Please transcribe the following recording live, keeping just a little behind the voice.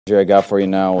I got for you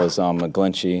now was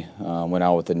McGlinchey went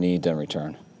out with a knee, didn't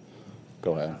return.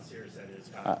 Go ahead. How serious that is,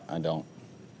 Kyle. I don't.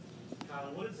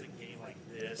 Kyle, what does a game like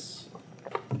this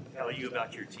tell you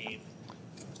about your team?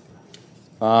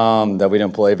 That we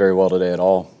didn't play very well today at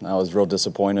all. I was real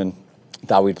disappointed.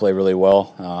 Thought we'd play really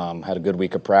well. Had a good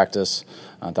week of practice.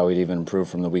 I thought we'd even improve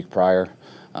from the week prior,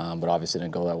 but obviously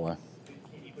didn't go that way.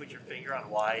 Can you put your finger on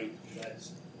why you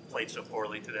guys played so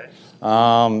poorly today?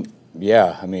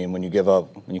 Yeah, I mean, when you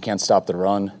can't stop the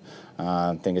run,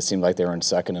 I think it seemed like they were in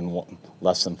second and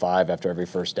less than 5 after every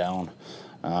first down.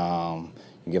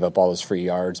 You give up all those free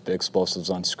yards, big explosives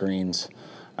on screens.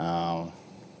 I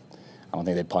don't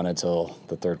think they punted till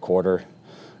the third quarter.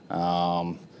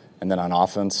 And then on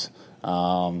offense,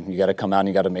 you got to come out and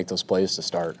you got to make those plays to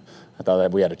start. I thought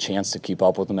that we had a chance to keep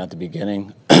up with them at the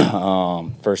beginning.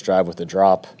 First drive with the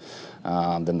drop,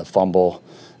 then the fumble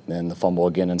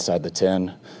again inside the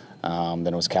 10. Then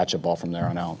it was catch-up ball from there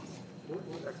on out.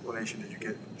 What explanation did you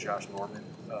get from Josh Norman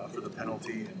for the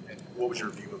penalty, and what was your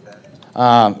view of that?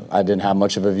 I didn't have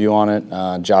much of a view on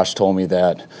it. Josh told me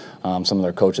that some of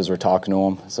their coaches were talking to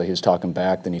him, so he was talking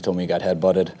back. Then he told me he got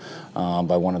headbutted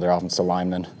by one of their offensive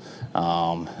linemen,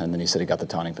 and then he said he got the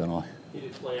taunting penalty. He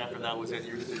didn't play after that. Was that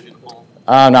your decision, Paul?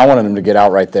 No, I wanted him to get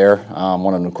out right there.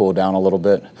 Wanted him to cool down a little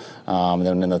bit. And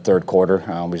then in the third quarter,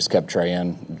 we just kept Dre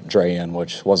in,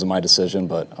 which wasn't my decision,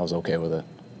 but I was okay with it.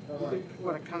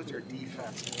 When it comes to your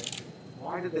defense,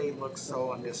 why did they look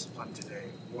so undisciplined today?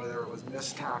 Whether it was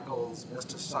missed tackles,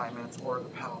 missed assignments, or the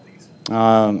penalties?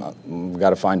 We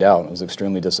got to find out. It was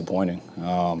extremely disappointing.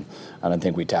 I didn't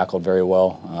think we tackled very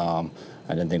well.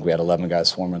 I didn't think we had 11 guys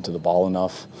swarming to the ball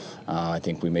enough. I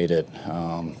think we made it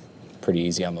pretty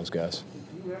easy on those guys.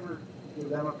 Did you ever give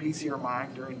them a piece of your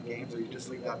mind during games, or you just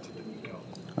leave that to D'Amico?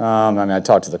 I mean, I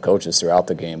talked to the coaches throughout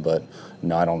the game, but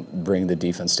no, I don't bring the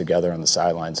defense together on the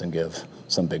sidelines and give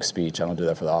some big speech. I don't do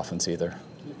that for the offense either.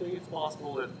 Do you think it's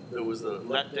possible that there was a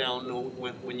letdown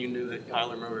when you knew that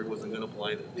Kyler Murray wasn't going to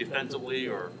play defensively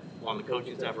or on the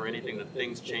coaching staff or anything, that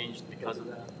things changed because of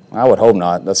that? I would hope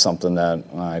not. That's something that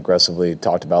I aggressively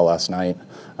talked about last night.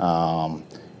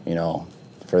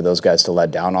 For those guys to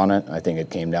let down on it, I think it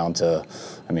came down to,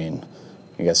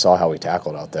 you guys saw how we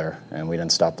tackled out there, and we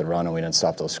didn't stop the run and we didn't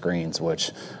stop those screens,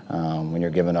 which when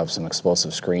you're giving up some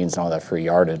explosive screens and all that free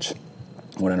yardage,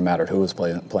 wouldn't have mattered who was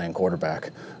playing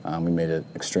quarterback. We made it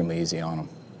extremely easy on them.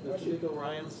 Does Nico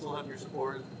Ryan still have your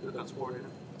support, defense coordinator?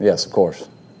 Yes, of course.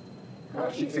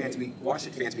 Why should fans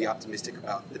be optimistic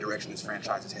about the direction this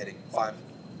franchise is heading? Five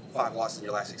losses in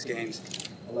your last 6 games,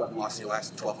 11 losses in your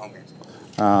last 12 home games.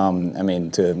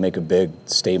 To make a big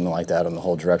statement like that on the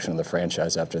whole direction of the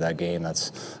franchise after that game,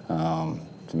 that's to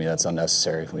me that's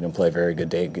unnecessary. We didn't play a very good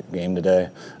game today.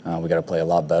 We got to play a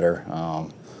lot better.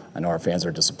 I know our fans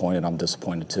are disappointed. I'm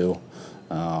disappointed too.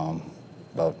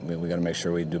 But we got to make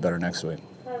sure we do better next week.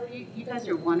 You guys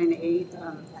are 1-8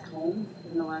 at home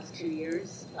in the last 2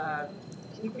 years. Can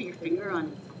you put your finger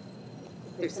on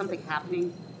if there's something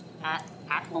happening at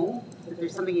home? If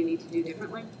there's something you need to do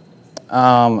differently?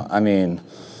 Home,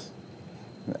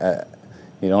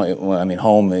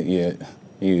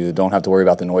 you don't have to worry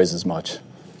about the noise as much.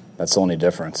 That's the only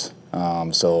difference.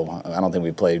 So I don't think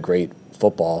we played great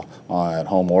football at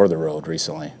home or the road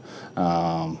recently.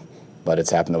 But it's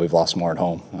happened that we've lost more at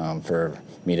home. For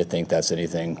me to think that's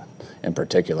anything in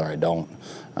particular, I don't.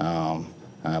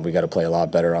 We got to play a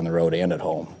lot better on the road and at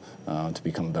home to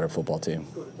become a better football team.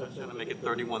 Go to touchdown and make it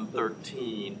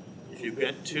 31-13. If you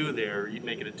get 2 there, you'd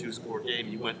make it a 2-score game.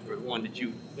 You went for 1. Did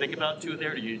you think about 2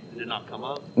 there? Did it not come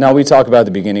up? No, we talked about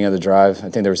the beginning of the drive. I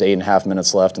think there was 8.5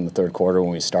 minutes left in the third quarter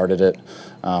when we started it.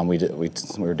 We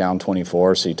were down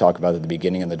 24, so you talk about at the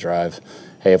beginning of the drive,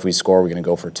 hey, if we score, we're going to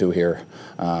go for 2 here.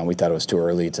 We thought it was too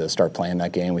early to start playing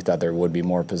that game. We thought there would be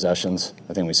more possessions.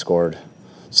 I think we scored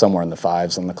somewhere in the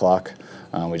 5s on the clock.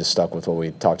 We just stuck with what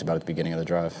we talked about at the beginning of the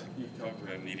drive. You talked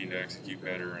about needing to execute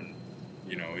better, and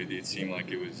it seemed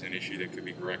like it was an issue that could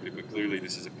be corrected, but clearly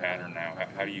this is a pattern now.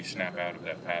 How do you snap out of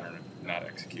that pattern of not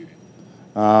executing?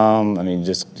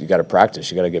 You got to practice.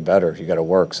 You got to get better. You got to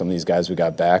work. Some of these guys we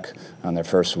got back on their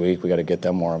first week, we got to get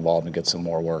them more involved and get some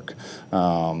more work.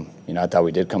 I thought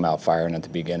we did come out firing at the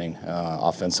beginning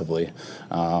offensively,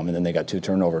 and then they got 2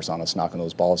 turnovers on us, knocking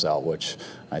those balls out, which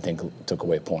I think took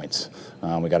away points.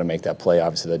 We got to make that play,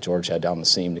 obviously, that George had down the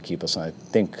seam to keep us. I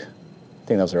think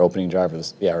that was our opening drive.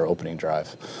 Our opening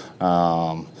drive.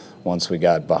 Once we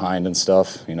got behind and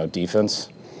stuff, defense.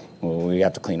 We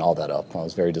have to clean all that up. I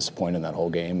was very disappointed in that whole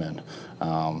game, and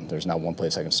there's not one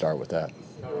place I can start with that.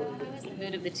 What was the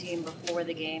mood of the team before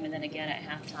the game and then again at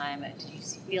halftime? Did you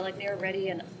feel like they were ready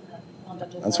and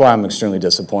That's why I'm extremely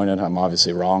disappointed. I'm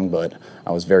obviously wrong, but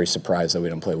I was very surprised that we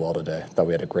didn't play well today. Thought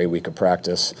we had a great week of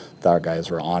practice. Thought our guys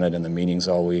were on it in the meetings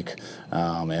all week,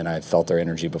 and I felt their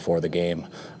energy before the game.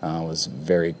 Was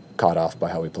very caught off by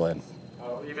how we played.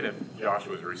 Even if Josh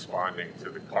was responding to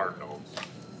the Cardinals,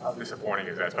 how disappointing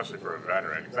is that, especially for a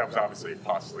veteran? Because that was obviously a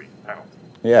costly penalty.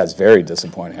 Yeah, it's very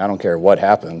disappointing. I don't care what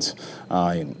happens.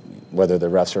 Whether the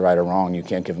refs are right or wrong, you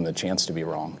can't give them the chance to be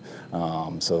wrong.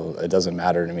 So it doesn't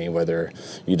matter to me whether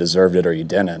you deserved it or you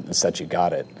didn't. It's that you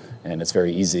got it. And it's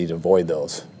very easy to avoid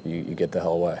those. You get the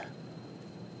hell away.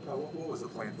 What was the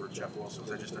plan for Jeff Wilson?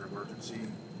 Was that just an emergency?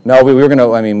 No, we were going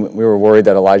to, we were worried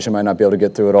that Elijah might not be able to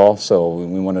get through it all, so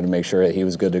we wanted to make sure that he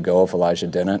was good to go if Elijah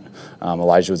didn't.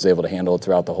 Elijah was able to handle it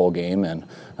throughout the whole game, and,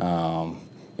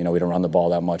 we didn't run the ball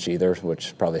that much either,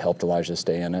 which probably helped Elijah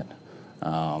stay in it.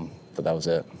 But that was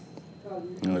it.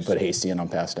 And we put Hasty in on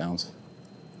pass downs.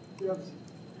 You obviously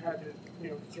had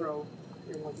to, throw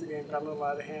once the game got a little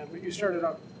out of hand, but you started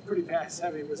off pretty pass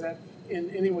heavy. Was that in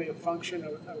any way a function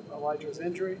of Elijah's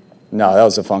injury? No, that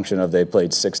was a function of they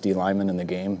played 60 linemen in the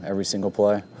game every single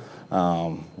play,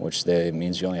 which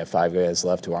means you only have 5 guys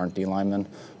left who aren't D linemen,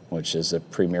 which is a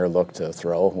premier look to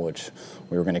throw, which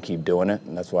we were going to keep doing it,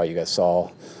 and that's why you guys saw.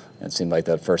 It seemed like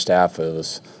that first half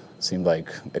seemed like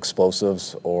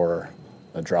explosives or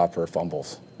a drop or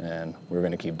fumbles, and we were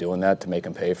going to keep doing that to make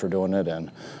them pay for doing it,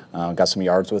 and got some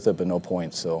yards with it, but no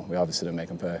points, so we obviously didn't make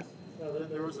them pay.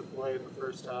 There was a play in the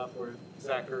first half where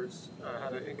Zach Ertz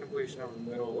had an incompletion over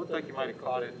the middle. It looked like he might have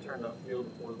caught it and turned upfield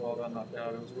before the ball got knocked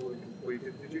out. It was really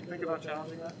complete. Did you think about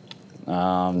challenging that?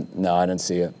 No, I didn't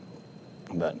see it,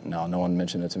 but no one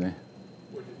mentioned it to me.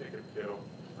 What did you think of Kittle?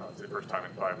 It's the first time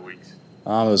in 5 weeks. It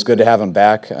was good to have him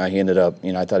back. He ended up,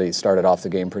 I thought he started off the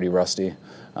game pretty rusty,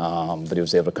 but he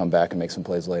was able to come back and make some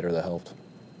plays later that helped.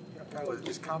 Tyler,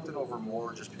 is Compton over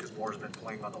Moore just because Moore's been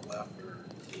playing on the left?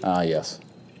 Yes.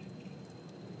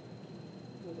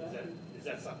 Is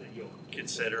that something you'll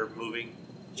consider moving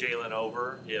Jalen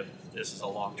over if this is a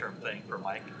long-term thing for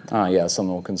Mike? Yeah,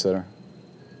 something we'll consider.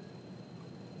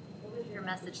 What was your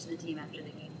message to the team after the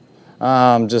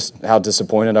game? Just how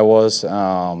disappointed I was.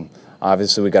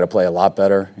 Obviously, we got to play a lot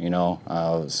better. I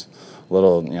was a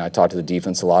little. I talked to the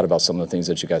defense a lot about some of the things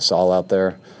that you guys saw out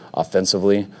there.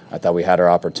 Offensively, I thought we had our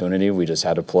opportunity. We just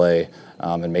had to play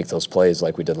and make those plays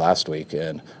like we did last week.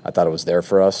 And I thought it was there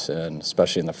for us, and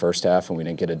especially in the first half, and we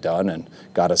didn't get it done and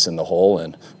got us in the hole,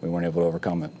 and we weren't able to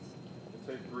overcome it.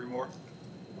 Say 3 more.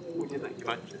 What do you think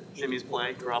about Jimmy's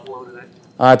play, Garoppolo today?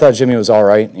 I thought Jimmy was all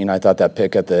right. I thought that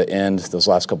pick at the end, those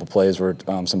last couple plays were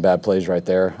some bad plays right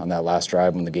there on that last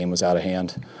drive when the game was out of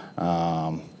hand.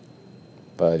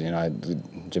 But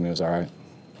Jimmy was all right.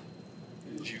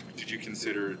 Did you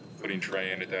consider putting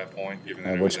Trey in at that point, given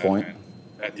that At it was which point?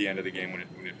 At the end of the game when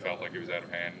it felt like it was out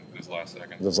of hand in those last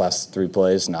seconds? Those last 3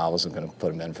 plays? No, I wasn't going to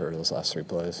put him in for those last 3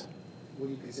 plays. Will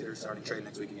you consider starting Trey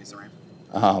next week against the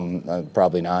Rams?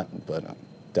 Probably not, but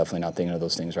definitely not thinking of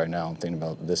those things right now. I'm thinking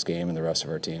about this game and the rest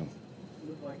of our team. It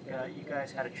looked like you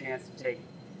guys had a chance to take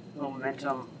a little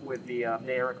momentum with the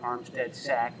Eric Armstead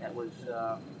sack that was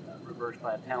reversed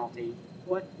by a penalty.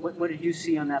 What did you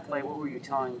see on that play? What were you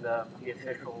telling the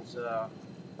officials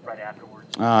right afterwards?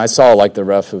 I saw like the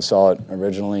ref who saw it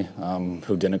originally,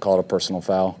 who didn't call it a personal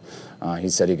foul. He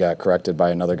said he got corrected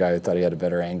by another guy who thought he had a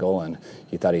better angle, and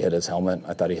he thought he hit his helmet.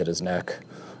 I thought he hit his neck.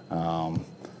 That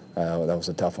was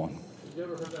a tough one. Have you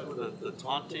ever heard that where the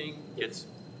taunting gets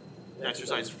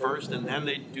exercised first and then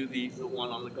they do the one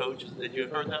on the coaches? Did you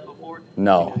have heard that before?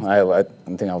 No, I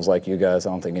think I was like you guys.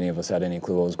 I don't think any of us had any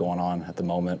clue what was going on at the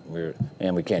moment.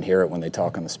 We can't hear it when they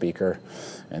talk on the speaker,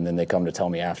 and then they come to tell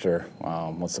me after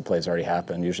once the play's already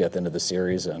happened, usually at the end of the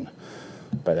series, and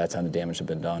by that time the damage had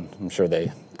been done. I'm sure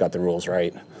they got the rules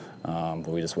right, but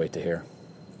we just wait to hear.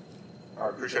 All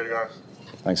right, appreciate it, guys.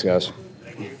 Thanks, guys.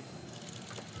 Thank you.